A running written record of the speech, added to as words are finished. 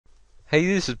Hey,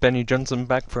 this is Benny Johnson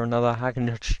back for another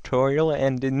Hackintosh tutorial,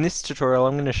 and in this tutorial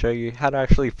I'm going to show you how to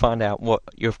actually find out what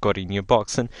you've got in your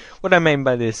box. And what I mean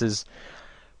by this is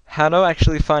how to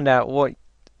actually find out what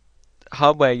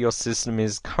hardware your system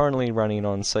is currently running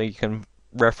on, so you can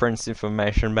reference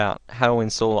information about how to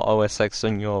install OS X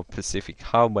on your specific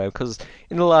hardware. Because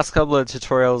in the last couple of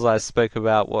tutorials I spoke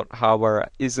about what hardware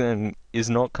is and is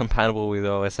not compatible with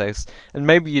OS X, and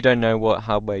maybe you don't know what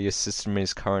hardware your system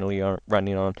is currently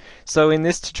running on. So in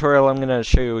this tutorial I'm going to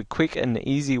show you a quick and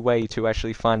easy way to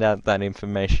actually find out that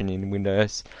information in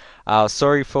Windows.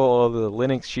 Sorry for all the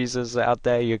Linux users out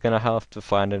there, you're going to have to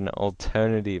find an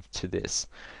alternative to this.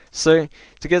 So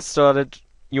to get started,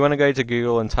 you want to go to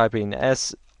Google and type in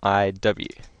SIW.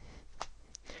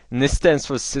 And this stands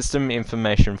for System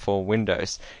Information for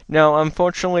Windows. Now,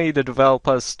 unfortunately, the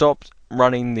developers stopped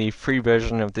running the free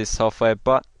version of this software,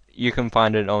 but you can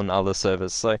find it on other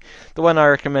servers. So the one I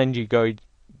recommend you go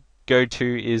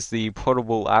to is the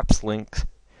Portable Apps link,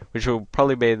 which will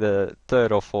probably be the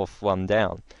third or fourth one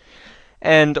down.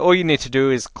 And all you need to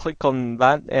do is click on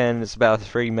that, and it's about a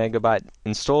 3 megabyte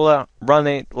installer. Run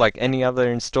it like any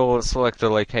other installer, select a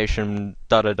location,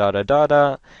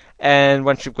 and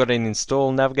once you've got it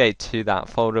installed, navigate to that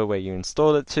folder where you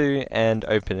installed it to and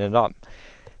open it up.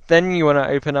 Then you want to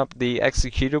open up the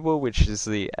executable, which is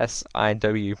the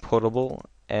SIW portable,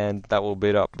 and that will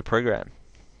boot up the program.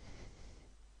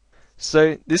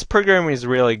 So this program is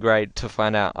really great to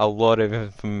find out a lot of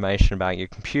information about your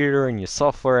computer and your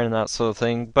software and that sort of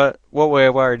thing, but what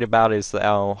we're worried about is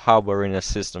our hardware in the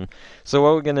system. So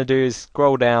what we're going to do is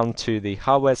scroll down to the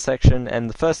hardware section, and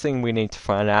the first thing we need to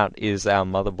find out is our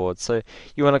motherboard. So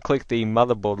you want to click the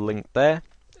motherboard link there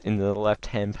in the left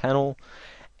hand panel,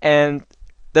 and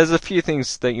there's a few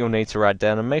things that you'll need to write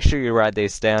down, and make sure you write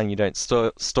these down. You don't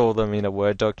store them in a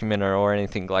Word document or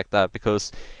anything like that,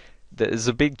 because there's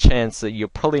a big chance that you'll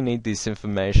probably need this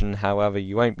information. However,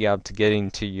 you won't be able to get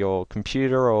into your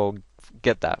computer or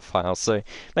get that file. So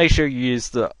make sure you use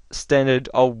the standard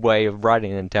old way of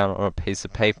writing it down on a piece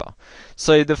of paper.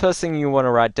 So the first thing you want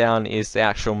to write down is the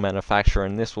actual manufacturer,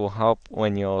 and this will help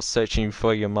when you're searching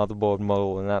for your motherboard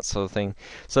model and that sort of thing.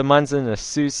 So mine's an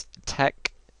Asus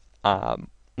Tech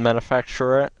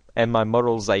manufacturer, and my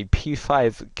model's a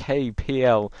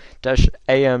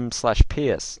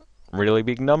P5KPL-AM/PS. Really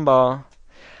big number.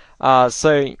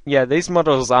 So yeah, these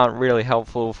models aren't really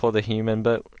helpful for the human,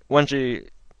 but once you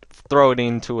throw it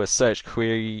into a search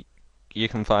query, you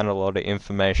can find a lot of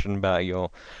information about your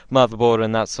motherboard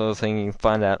and that sort of thing. You can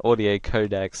find out audio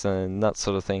codecs and that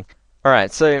sort of thing.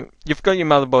 Alright, so you've got your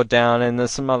motherboard down, and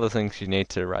there's some other things you need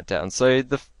to write down. So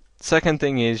the second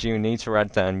thing is you need to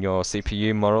write down your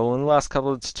CPU model. In the last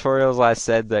couple of tutorials I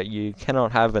said that you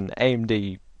cannot have an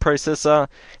AMD processor,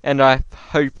 and I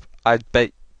hope I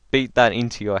beat that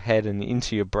into your head and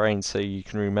into your brain so you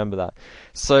can remember that.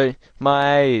 So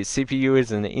my CPU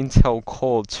is an Intel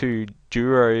Core 2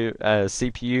 Duo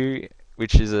CPU,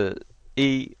 which is a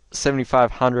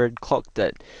E7500 clocked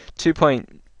at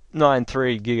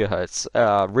 2.93 gigahertz.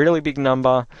 Really big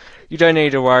number. You don't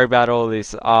need to worry about all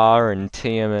this R and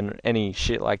TM and any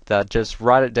shit like that. Just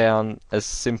write it down, as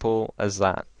simple as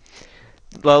that.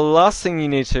 The last thing you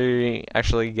need to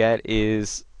actually get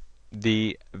is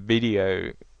the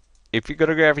video. If you've got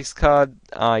a graphics card,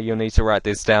 you'll need to write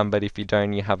this down, but if you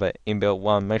don't, you have an inbuilt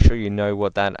one. Make sure you know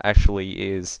what that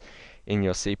actually is in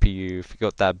your CPU if you've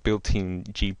got that built-in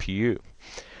GPU.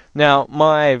 Now,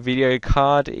 my video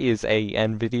card is a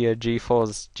NVIDIA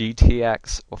GeForce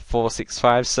GTX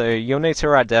 465, so you'll need to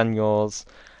write down yours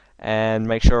and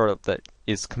make sure that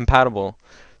it's compatible.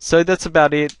 So that's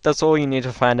about it. That's all you need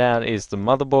to find out is the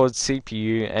motherboard,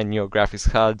 CPU, and your graphics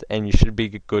card, and you should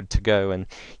be good to go. And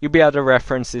you'll be able to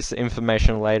reference this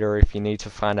information later if you need to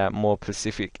find out more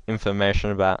specific information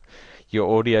about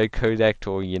your audio codec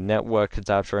or your network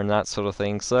adapter and that sort of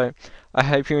thing. So I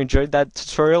hope you enjoyed that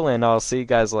tutorial, and I'll see you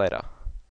guys later.